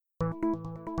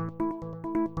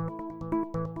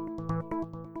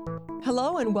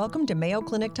Hello and welcome to Mayo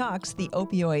Clinic Talks, the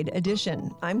Opioid Edition.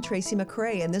 I'm Tracy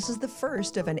McCray, and this is the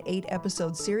first of an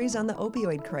 8-episode series on the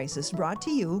opioid crisis brought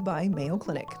to you by Mayo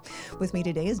Clinic. With me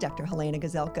today is Dr. Helena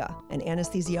Gazelka, an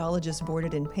anesthesiologist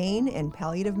boarded in pain and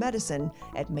palliative medicine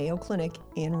at Mayo Clinic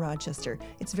in Rochester.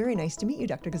 It's very nice to meet you,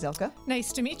 Dr. Gazelka.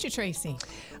 Nice to meet you, Tracy.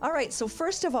 All right, so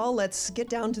first of all, let's get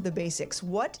down to the basics.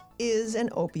 What is an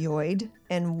opioid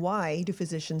and why do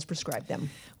physicians prescribe them?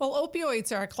 Well,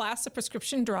 opioids are a class of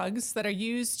prescription drugs that are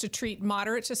used to treat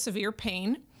moderate to severe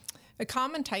pain. The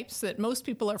common types that most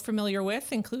people are familiar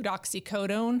with include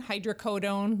oxycodone,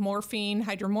 hydrocodone, morphine,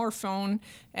 hydromorphone,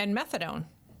 and methadone.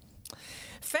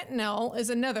 Fentanyl is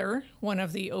another one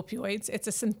of the opioids. It's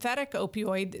a synthetic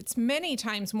opioid. It's many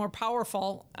times more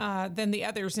powerful than the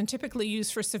others and typically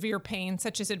used for severe pain,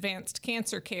 such as advanced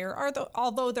cancer care,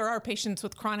 although there are patients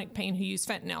with chronic pain who use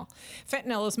fentanyl.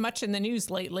 Fentanyl is much in the news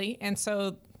lately, and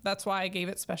so that's why I gave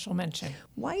it special mention.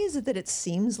 Why is it that it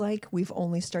seems like we've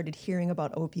only started hearing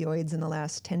about opioids in the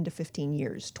last 10 to 15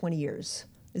 years, 20 years?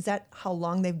 Is that how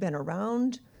long they've been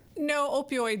around? No,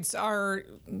 opioids are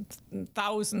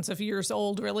thousands of years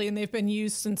old, really, and they've been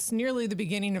used since nearly the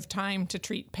beginning of time to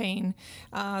treat pain.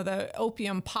 The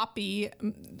opium poppy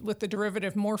with the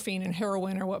derivative morphine and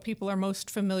heroin are what people are most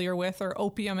familiar with, or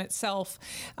opium itself.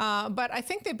 But I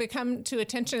think they've become to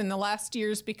attention in the last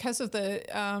years because of the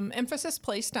emphasis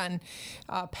placed on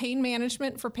pain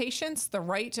management for patients, the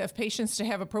right of patients to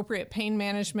have appropriate pain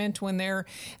management when they're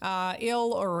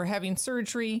ill or having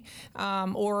surgery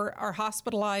or are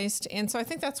hospitalized. And so I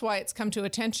think that's why it's come to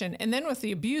attention. And then with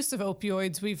the abuse of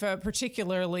opioids, we've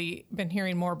particularly been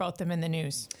hearing more about them in the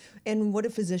news. And what do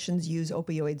physicians use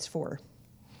opioids for?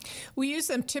 We use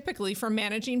them typically for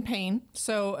managing pain,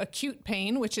 so acute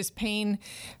pain, which is pain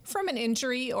from an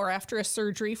injury or after a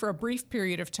surgery for a brief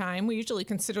period of time. We usually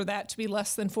consider that to be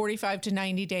less than 45 to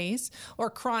 90 days, or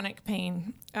chronic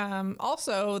pain.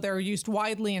 Also, they're used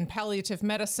widely in palliative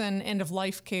medicine,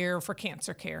 end-of-life care, for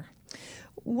cancer care.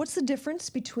 What's the difference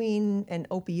between an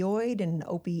opioid and an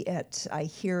opiate? I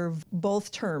hear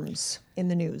both terms in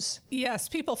the news. Yes,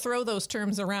 people throw those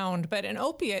terms around, but an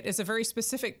opiate is a very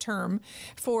specific term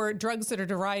for drugs that are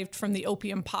derived from the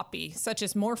opium poppy, such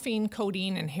as morphine,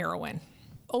 codeine, and heroin.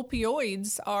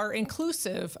 Opioids are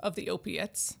inclusive of the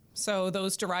opiates, so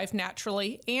those derived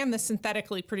naturally, and the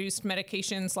synthetically produced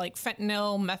medications like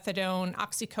fentanyl, methadone,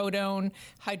 oxycodone,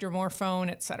 hydromorphone,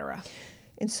 etc.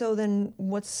 And so then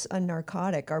what's a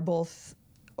narcotic? Are both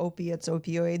opiates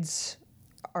opioids?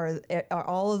 Are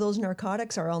all of those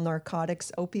narcotics? Are all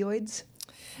narcotics opioids?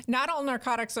 Not all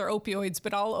narcotics are opioids,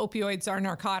 but all opioids are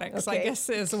narcotics, Okay. I guess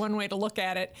is one way to look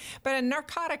at it. But a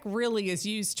narcotic really is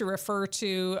used to refer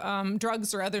to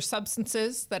drugs or other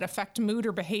substances that affect mood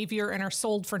or behavior and are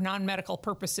sold for non-medical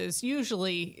purposes.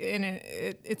 Usually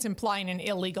it's implying an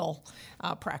illegal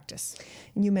practice.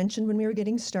 And you mentioned when we were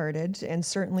getting started, and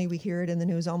certainly we hear it in the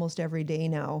news almost every day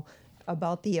now,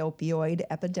 about the opioid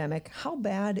epidemic. How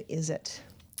bad is it?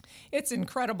 It's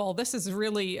incredible. This has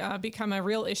really become a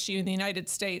real issue in the United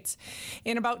States.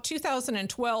 In about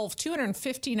 2012,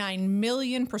 259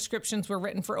 million prescriptions were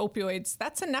written for opioids.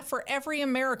 That's enough for every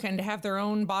American to have their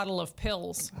own bottle of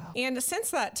pills. Wow. And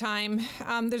since that time,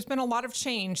 there's been a lot of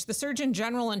change. The Surgeon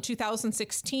General in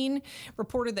 2016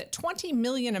 reported that 20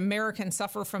 million Americans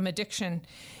suffer from addiction,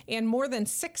 and more than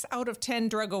 6 out of 10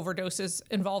 drug overdoses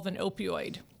involve an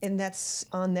opioid. And that's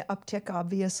on the uptick,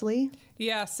 obviously?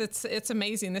 Yes, it's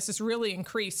amazing. This has really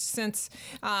increased since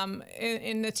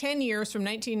in the 10 years from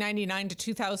 1999 to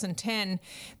 2010,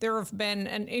 there have been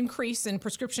an increase in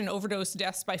prescription overdose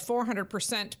deaths by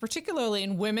 400%, particularly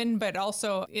in women, but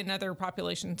also in other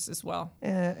populations as well.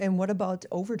 And what about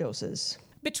overdoses?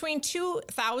 Between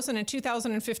 2000 and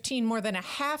 2015, more than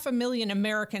 500,000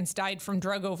 Americans died from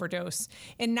drug overdose,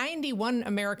 and 91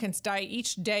 Americans die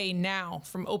each day now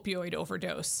from opioid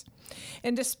overdose.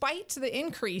 And despite the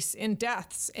increase in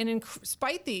deaths and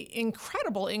despite the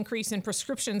incredible increase in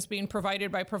prescriptions being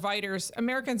provided by providers,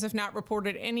 Americans have not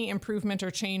reported any improvement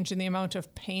or change in the amount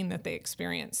of pain that they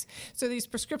experience. So these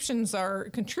prescriptions are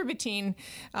contributing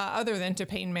other than to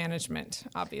pain management,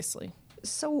 obviously.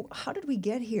 So how did we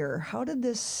get here? How did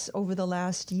this, over the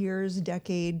last years,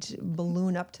 decade,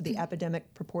 balloon up to the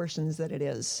epidemic proportions that it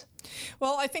is?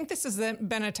 Well, I think this has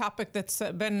been a topic that's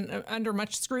been under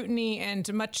much scrutiny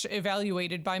and much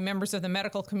evaluated by members of the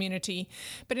medical community.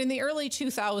 But in the early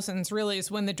 2000s, really,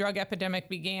 is when the drug epidemic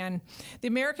began. The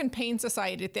American Pain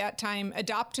Society at that time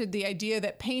adopted the idea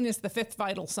that pain is the fifth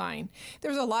vital sign. There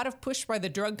was a lot of push by the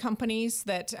drug companies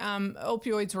that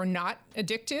opioids were not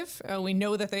addictive. We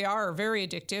know that they are very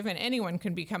addictive, and anyone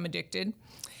can become addicted.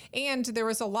 And there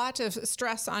was a lot of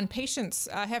stress on patients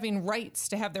having rights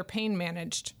to have their pain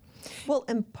managed. Well,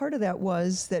 and part of that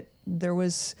was that there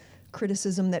was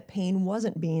criticism that pain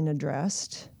wasn't being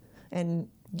addressed and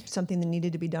something that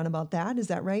needed to be done about that. Is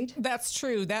that right? That's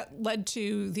true. That led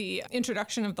to the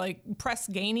introduction of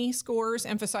Press-Ganey scores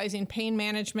emphasizing pain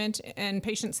management and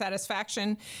patient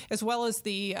satisfaction, as well as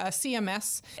the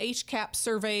CMS HCAP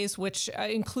surveys, which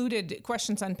included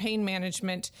questions on pain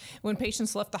management when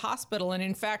patients left the hospital. And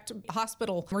in fact,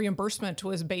 hospital reimbursement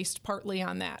was based partly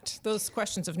on that. Those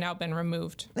questions have now been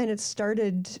removed. And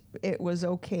it was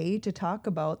okay to talk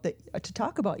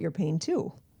about your pain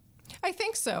too. I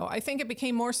think so. I think it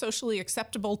became more socially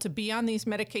acceptable to be on these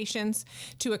medications,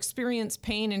 to experience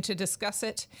pain and to discuss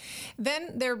it.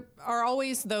 Then there are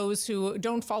always those who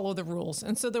don't follow the rules.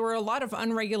 And so there were a lot of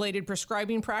unregulated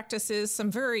prescribing practices, some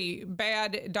very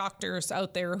bad doctors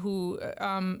out there who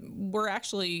were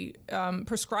actually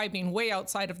prescribing way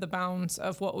outside of the bounds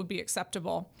of what would be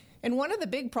acceptable. And one of the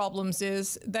big problems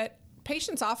is that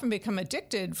patients often become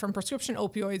addicted from prescription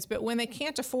opioids, but when they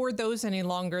can't afford those any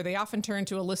longer, they often turn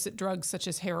to illicit drugs such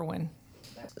as heroin.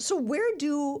 So where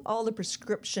do all the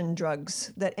prescription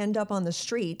drugs that end up on the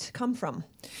street come from?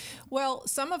 Well,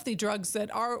 some of the drugs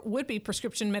that would be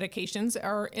prescription medications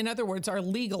are, in other words, are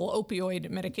legal opioid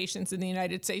medications in the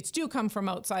United States, do come from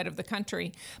outside of the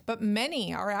country. But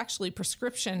many are actually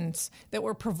prescriptions that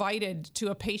were provided to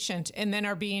a patient and then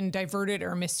are being diverted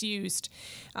or misused.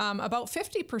 About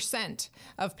 50%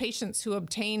 of patients who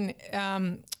obtain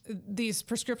these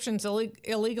prescriptions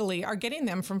illegally are getting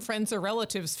them from friends or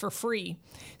relatives for free.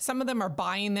 Some of them are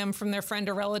buying them from their friend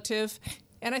or relative.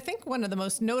 And I think one of the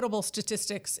most notable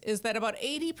statistics is that about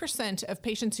 80% of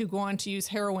patients who go on to use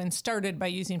heroin started by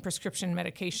using prescription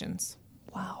medications.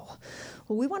 Wow.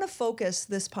 Well, we want to focus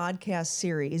this podcast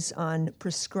series on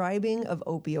prescribing of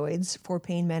opioids for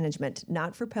pain management,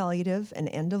 not for palliative and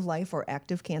end-of-life or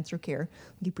active cancer care,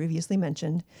 like you previously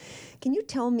mentioned. Can you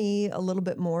tell me a little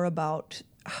bit more about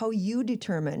how you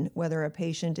determine whether a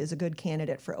patient is a good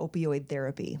candidate for opioid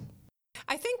therapy?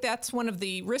 I think that's one of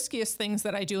the riskiest things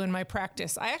that I do in my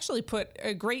practice. I actually put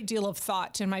a great deal of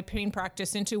thought in my pain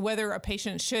practice into whether a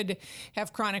patient should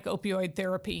have chronic opioid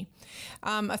therapy.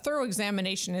 A thorough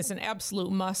examination is an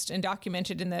absolute must and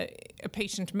documented in the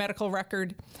patient medical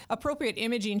record. Appropriate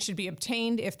imaging should be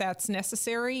obtained if that's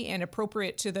necessary and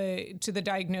appropriate to the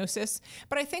diagnosis.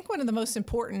 But I think one of the most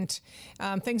important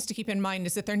things to keep in mind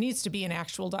is that there needs to be an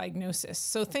actual diagnosis.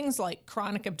 So things like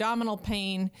chronic abdominal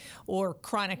pain or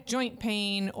chronic joint pain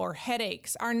or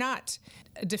headaches are not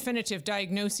definitive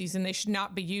diagnoses, and they should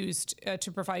not be used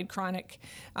to provide chronic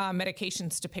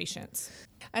medications to patients.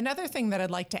 Another thing that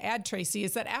I'd like to add, Tracy,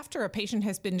 is that after a patient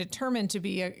has been determined to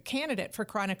be a candidate for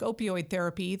chronic opioid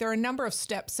therapy, there are a number of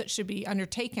steps that should be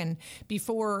undertaken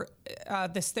before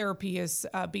this therapy is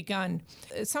begun.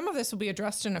 Some of this will be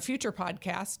addressed in a future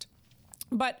podcast.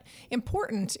 But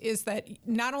important is that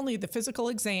not only the physical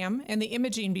exam and the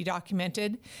imaging be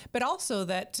documented, but also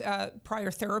that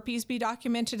prior therapies be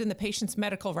documented in the patient's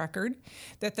medical record,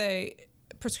 that the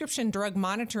prescription drug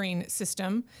monitoring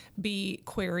system be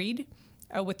queried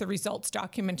with the results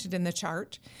documented in the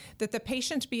chart, that the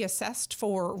patient be assessed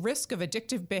for risk of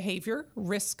addictive behavior,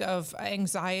 risk of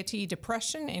anxiety,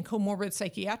 depression, and comorbid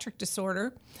psychiatric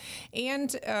disorder,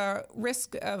 and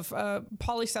risk of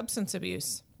polysubstance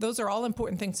abuse. Those are all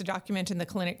important things to document in the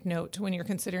clinic note when you're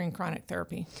considering chronic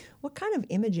therapy. What kind of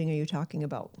imaging are you talking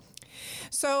about?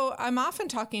 So I'm often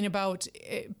talking about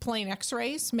plain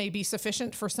X-rays may be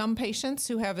sufficient for some patients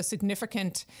who have a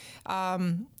significant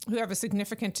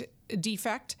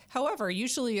defect. However,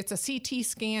 usually it's a CT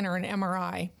scan or an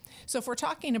MRI. So if we're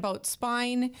talking about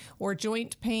spine or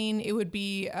joint pain, it would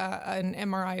be an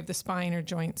MRI of the spine or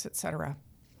joints, et cetera.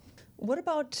 What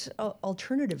about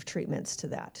alternative treatments to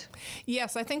that?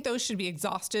 Yes, I think those should be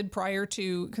exhausted prior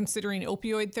to considering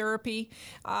opioid therapy.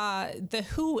 The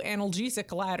WHO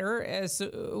analgesic ladder, as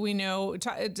we know,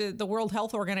 the World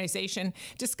Health Organization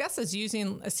discusses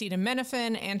using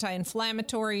acetaminophen,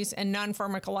 anti-inflammatories, and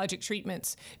non-pharmacologic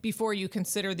treatments before you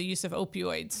consider the use of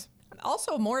opioids.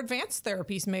 Also, more advanced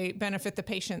therapies may benefit the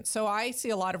patient. So I see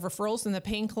a lot of referrals in the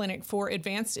pain clinic for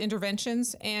advanced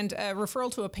interventions, and a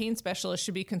referral to a pain specialist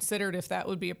should be considered if that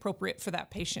would be appropriate for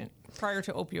that patient. prior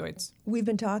to opioids. We've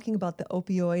been talking about the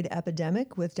opioid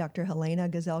epidemic with Dr. Helena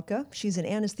Gazelka. She's an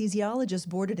anesthesiologist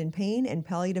boarded in pain and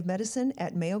palliative medicine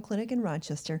at Mayo Clinic in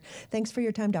Rochester. Thanks for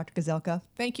your time, Dr. Gazelka.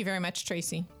 Thank you very much,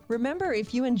 Tracy. Remember,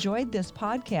 if you enjoyed this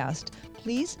podcast,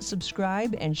 please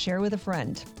subscribe and share with a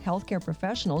friend. Healthcare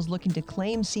professionals looking to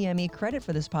claim CME credit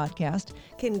for this podcast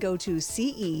can go to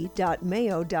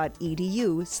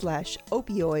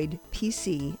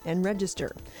ce.mayo.edu/opioidpc and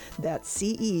register. That's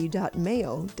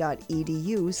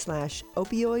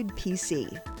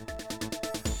ce.mayo.edu/opioidpc.